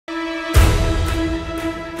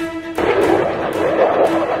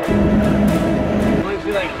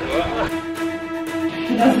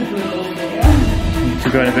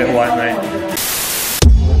You're going a bit white, mate.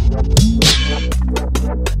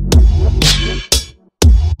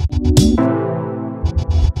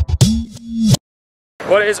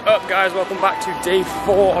 What is up, guys? Welcome back to day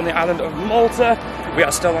 4 on the island of Malta. We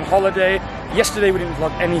are still on holiday. Yesterday we didn't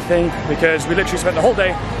vlog anything because we literally spent the whole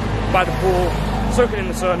day by the pool, soaking in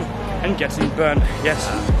the sun and getting burnt. Yes,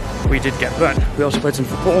 we did get burnt. We also played some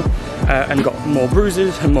football and got more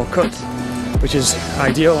bruises and more cuts, which is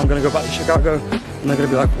ideal. I'm gonna go back to Chicago and they're gonna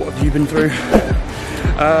be like, what have you been through?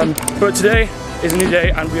 But today is a new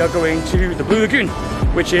day and we are going to the Blue Lagoon,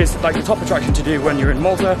 which is like the top attraction to do when you're in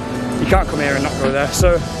Malta. You can't come here and not go there.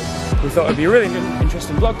 So we thought it'd be a really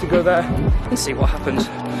interesting vlog to go there and see what happens.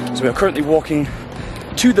 So we are currently walking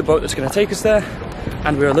to the boat that's gonna take us there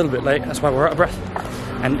and we're a little bit late. That's why we're out of breath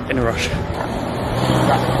and in a rush.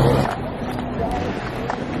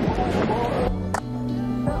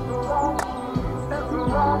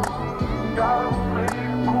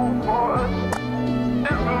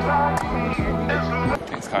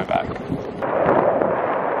 It's coming back.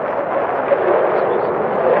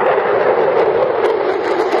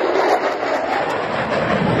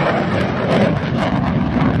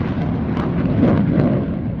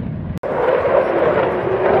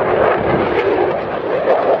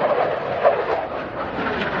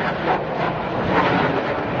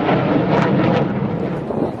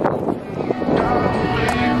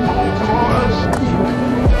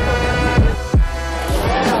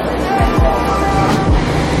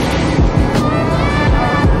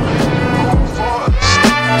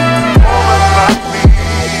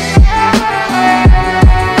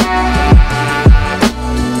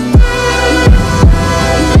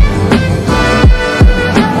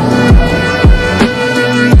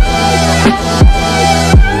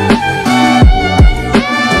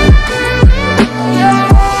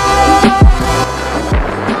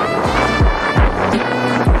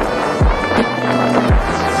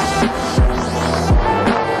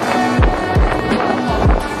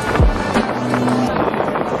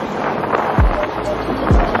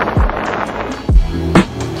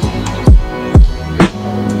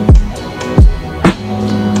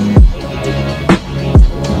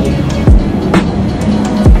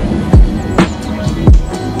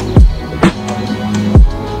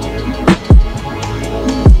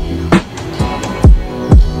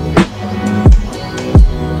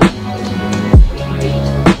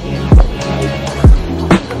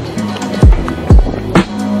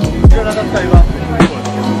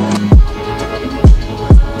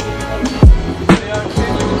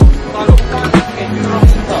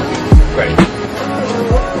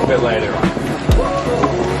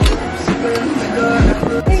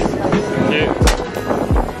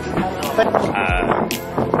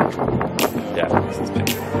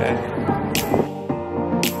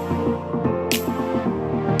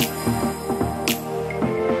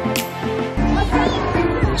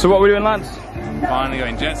 So what are we doing, lads? Finally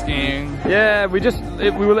going jet skiing. Yeah, we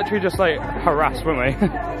were literally just like harassed, weren't we?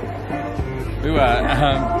 We were,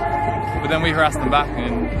 but then we harassed them back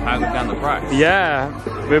and haggled down the price. Yeah,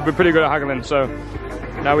 we're pretty good at haggling, so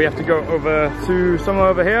now we have to go over to somewhere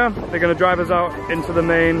over here. They're going to drive us out into the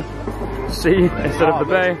main sea instead of the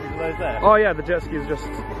bay. Oh yeah, the jet ski is just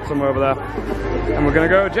somewhere over there. And we're going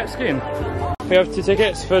to go jet skiing. We have 2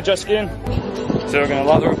 tickets for jet skiing. So we're going to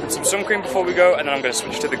lather up with some sun cream before we go, and then I'm going to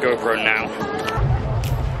switch to the GoPro now.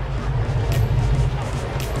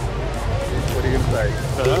 What are you going to say?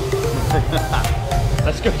 I don't know.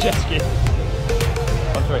 Let's go jet skiing.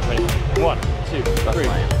 On 3, ready? 1, 2, 3.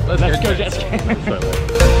 Let's go jet skiing.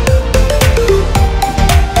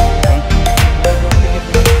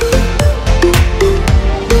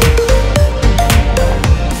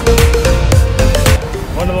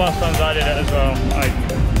 One of the last times I did it as well, I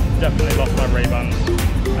definitely lost my Ray-Bans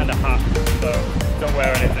and a hat, so don't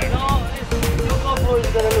wear anything. No, your GoPro is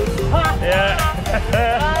gonna lose. Yeah.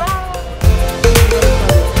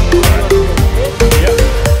 Yep.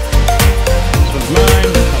 This one's mine.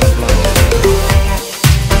 That one's mine.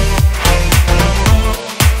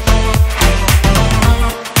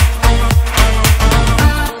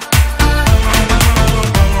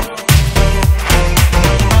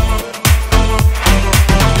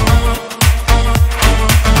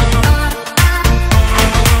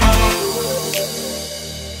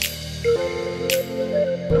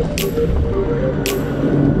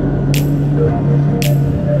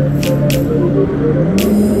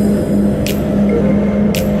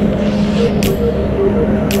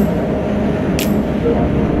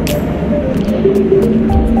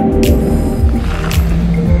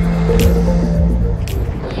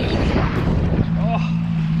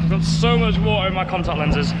 So much water in my contact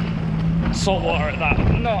lenses. Salt water at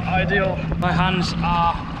that, not ideal. My hands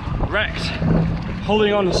are wrecked,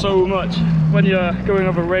 holding on so much when you're going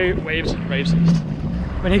over waves.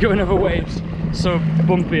 When you're going over waves, so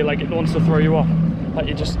bumpy, like it wants to throw you off. Like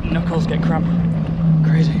your just knuckles get cramped.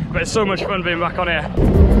 Crazy. But it's so much fun being back on here.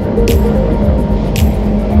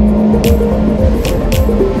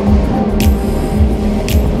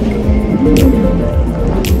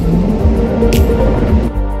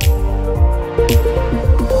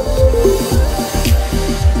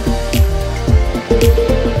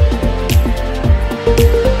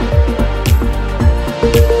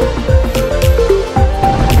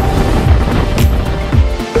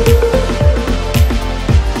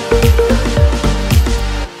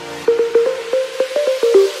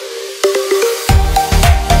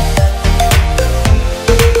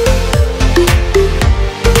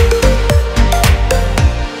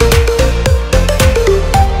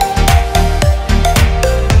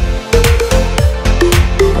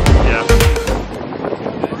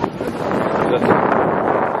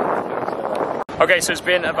 Okay, so it's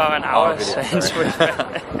been about an hour since we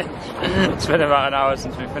it's been about an hour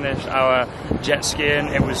since we finished our jet skiing.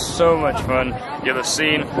 It was so much fun. You'll have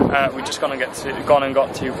seen we just gone and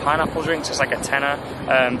got two pineapple drinks. It's like a tenner,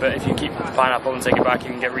 but if you keep the pineapple and take it back, you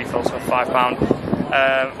can get refills for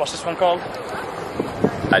 £5. What's this one called?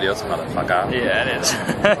 Adios, motherfucker. Yeah,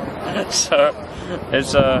 it is. So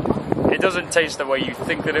it's it doesn't taste the way you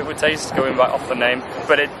think that it would taste, going back off the name,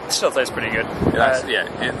 but it still tastes pretty good.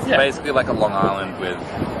 It's basically like a Long Island with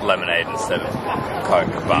lemonade instead of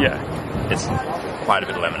Coke, but it's quite a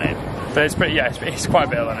bit of lemonade. But it's pretty, it's quite a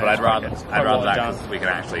bit of lemonade. But I'd rather that because we can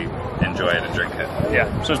actually enjoy it and drink it.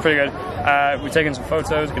 Yeah, so it's pretty good. We've taken some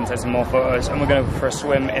photos, we're going to take some more photos, and we're going to go for a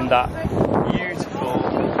swim in that beautiful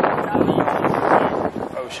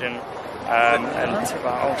ocean. And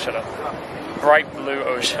oh, shut up. Bright blue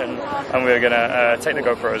ocean, and we're gonna take the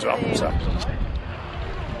GoPro as well. So.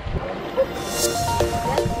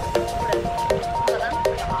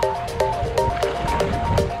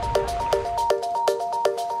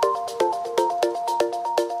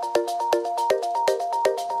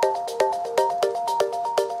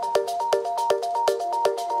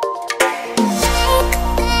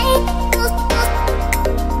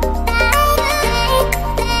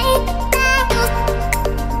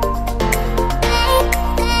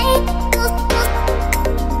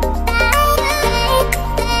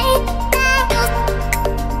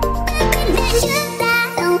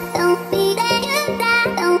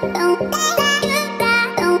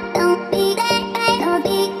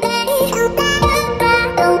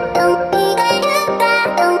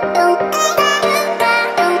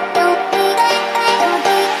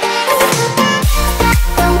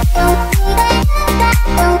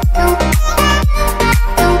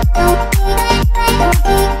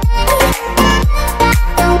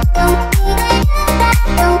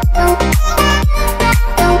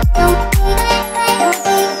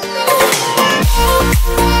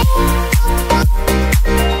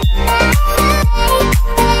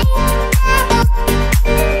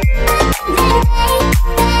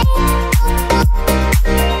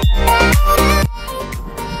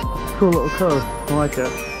 Cool little cove, I like it.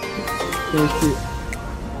 Really cute.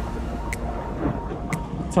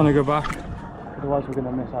 Time to go back, otherwise we're going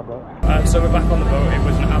to miss our boat. So we're back on the boat. It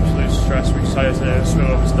was an absolute stress. We decided to swim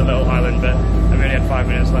over to the little island bit, and we only had 5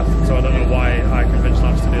 minutes left, so I don't know why I convinced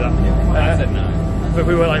Lance to do that. I said no. But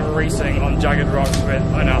we were like racing on jagged rocks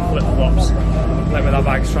in our flip-flops, like with our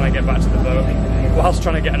bags, trying to get back to the boat, whilst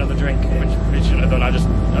trying to get another drink, which we shouldn't have done. I just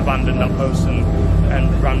abandoned that post and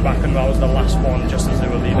ran back, and I was the last one just as they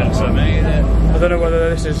were leaving. So I don't know whether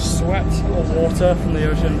this is sweat or water from the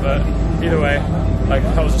ocean, but either way, like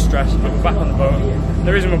that was a stress. But we're back on the boat.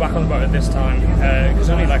 The reason we're back on the boat at this time, because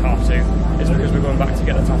only like 2:30, is because we're going back to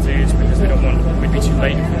get the tattoos, because we'd be too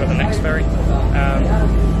late if we got the next ferry.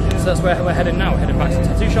 So that's where we're heading now. We're heading back to the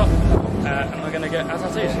tattoo shop, and we're going to get our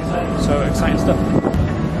tattoos. So exciting stuff.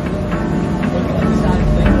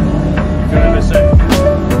 Doing this soon.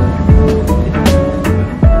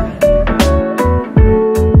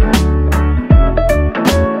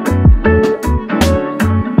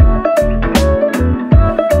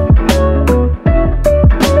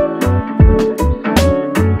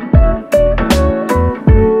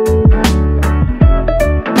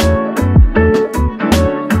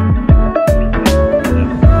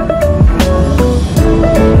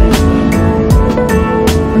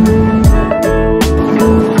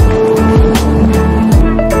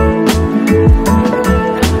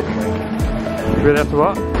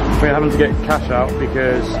 What? We're having to get cash out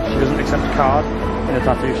because she doesn't accept a card in the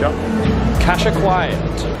tattoo shop. Cash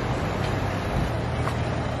acquired.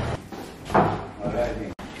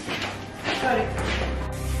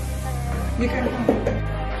 You can come.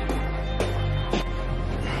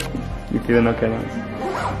 You feeling okay, Lance?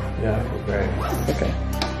 Yeah, I feel great. Okay.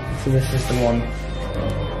 So this is the one.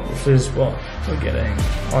 This is what we're getting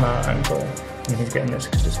on our ankle. And he's getting this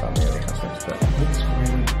because his family already has this, but It's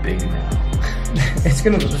really big now. it's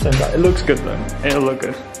gonna look the same. It looks good though. It'll look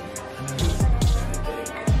good.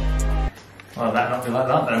 Well, that not be like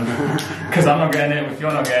that then, because I'm not getting it if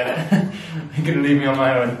you're not getting it. You're gonna leave me on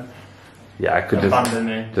my own. Yeah, I could Abandon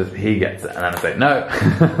me. just he gets it, and then I say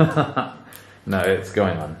no. No, it's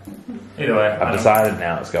going on. Either way, I've decided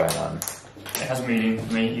now it's going on. it has meaning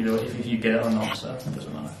for me either way, if you get it or not, so it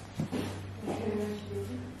doesn't matter.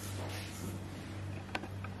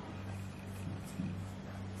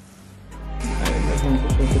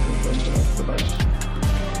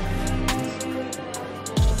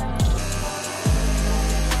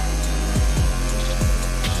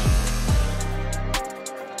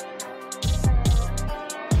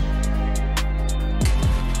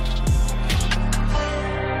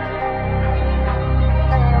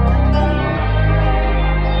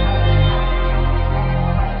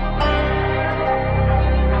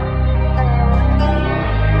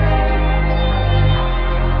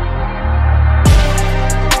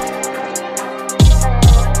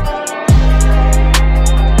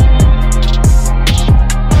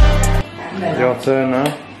 Your turn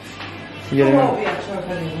now. You getting Oh, it? yeah, sure,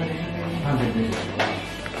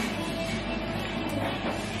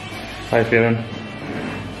 How you feeling?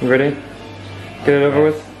 You ready? Get it over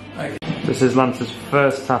with? This is Lance's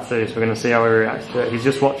first tattoo, so we're going to see how he reacts to it. He's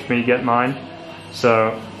just watched me get mine,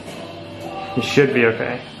 so he should be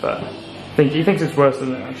okay, but he thinks it's worse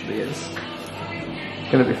than it actually is.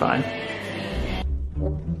 It's going to be fine.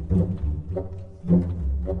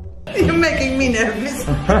 You're making me nervous.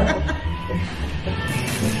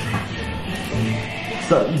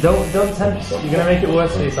 So don't tense. You're gonna make it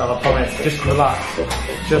worse for yourself. I promise. Just relax.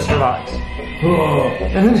 Just relax.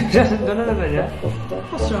 Just don't do anything, yeah.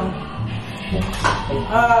 What's wrong?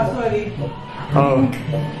 Sorry. Oh.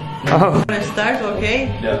 Oh. Wanna start, okay?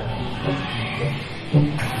 Yeah.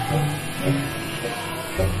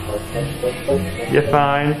 You're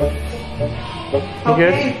fine. You're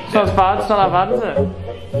good. Okay. It's not as bad. It's not that bad, is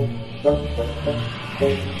it?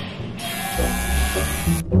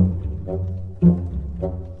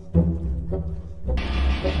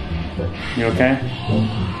 You okay?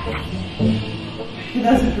 It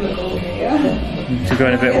doesn't look okay, yeah? You're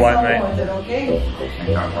going a bit white, mate. Okay? I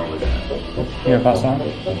can't probably do it. You gonna pass on?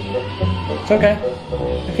 It's okay.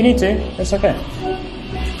 If you need to, it's okay.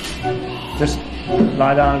 Just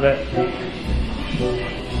lie down a bit.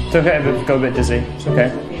 It's okay if you go a bit dizzy. It's okay.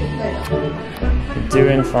 You're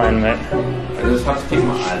doing fine, mate. I just have to keep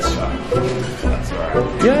my eyes shut. That's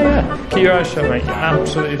alright. Yeah. Keep your eyes shut, mate. You're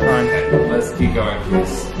absolutely fine. Let's keep going,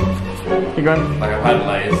 please. Keep going. Like I've had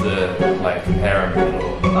laser, like hair in the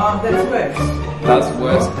middle. Oh, that's worse. That's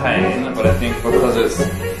worse pain, but I think because it's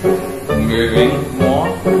moving more,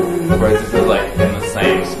 whereas this is like in the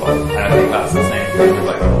same spot. And I think that's the same thing with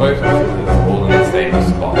like the Botox, is all in the same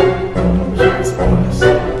spot. It's worse.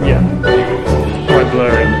 Yeah. Quite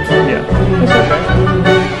blurry. Yeah. It's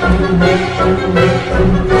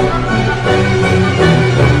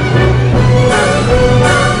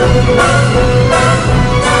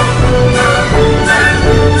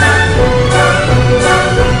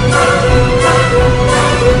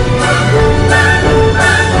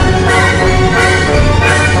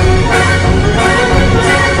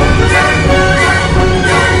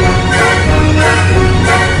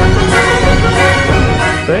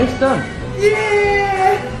So it's done.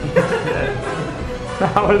 Yeah!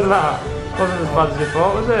 How was that? Wasn't as bad as you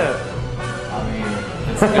thought, was it? I mean,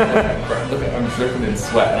 it's look at I'm dripping in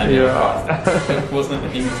sweat and I it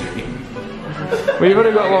wasn't easy. We've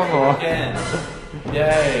only got one more. Again.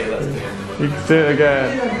 Yay, let's do it. You can do it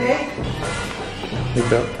again. Okay? You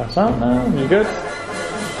got pass out now. You good?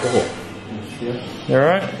 Cool. You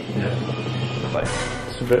alright? Yeah. Like,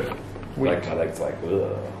 It's a bit weak. like my legs like,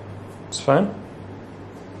 ugh. It's fine.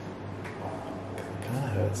 Kind of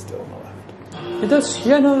hurts still on my left. It does.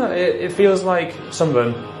 Yeah, no. It feels like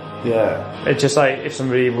sunburn. Yeah. It's just like if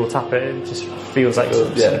somebody will tap it, it just feels like Yeah,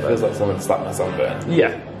 it sunburn. feels like someone slapped my sunburn.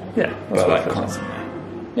 Yeah. Yeah. That's But what it like feels like. constantly.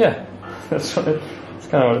 Yeah. That's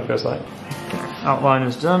kind of what it feels like. Outline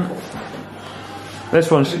is done. This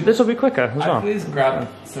will be quicker as well. Please grab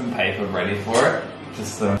some paper ready for it.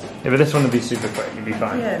 Just Yeah, but this one will be super quick. You'll be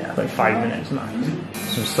fine. Yeah. Like 5 minutes max.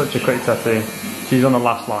 So such a quick tattoo. She's on the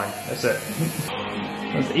last line. That's it.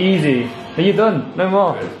 That's easy. Are you done? No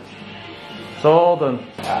more. It's all done.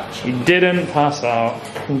 You didn't pass out.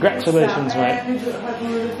 Congratulations, mate. You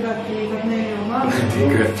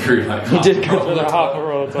did go through like You did go through the half a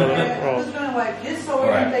roll toilet I'm roll. just gonna wipe this so we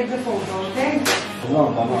can take the photo, okay?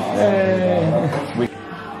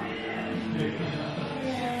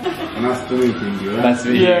 Nice to meet you. Nice to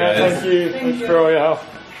meet you Yeah, guys. thank you. Thanks for all your help.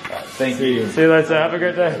 Thank you. See you later. Have a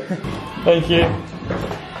good day. Thank you. I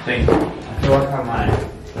feel like I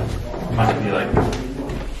might be like,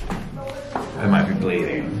 I might be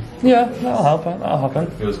bleeding. Yeah, that'll help. That'll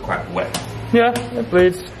happen. It was quite wet. Yeah, it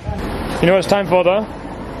bleeds. You know what it's time for though?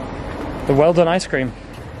 The well done ice cream.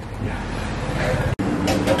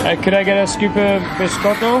 Could I get a scoop of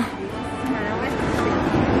biscotto?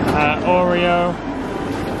 Oreo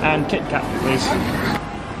and Kit Kat, please.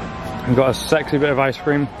 I've got a sexy bit of ice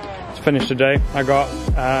cream to finish today. I got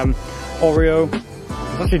Oreo,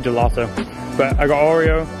 it's actually gelato, but I got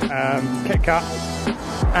Oreo, Kit Kat,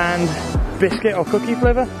 and biscuit or cookie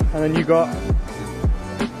flavour, and then you got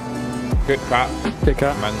Kit Kat.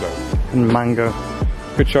 Mango. and mango.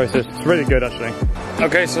 Good choices. It's really good actually.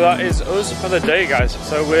 Okay, so that is us for the day, guys.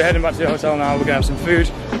 So we're heading back to the hotel now. We're gonna have some food,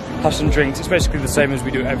 have some drinks. It's basically the same as we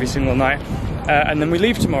do every single night. And then we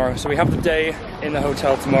leave tomorrow. So we have the day in the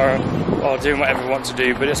hotel tomorrow, or doing whatever we want to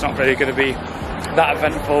do, but it's not really gonna be that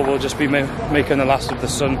eventful. We'll just be making the last of the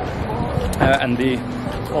sun and the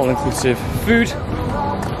all-inclusive food.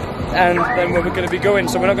 And then we're going to be going,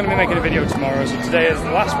 so we're not going to be making a video tomorrow, so today is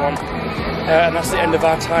the last one. And that's the end of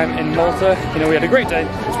our time in Malta. You know, we had a great day.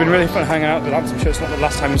 It's been really fun hanging out with Ant. I'm sure it's not the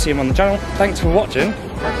last time you see him on the channel. Thanks for watching.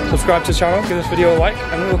 Subscribe to the channel, give this video a like,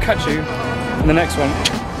 and we will catch you in the next one.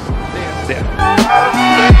 See ya.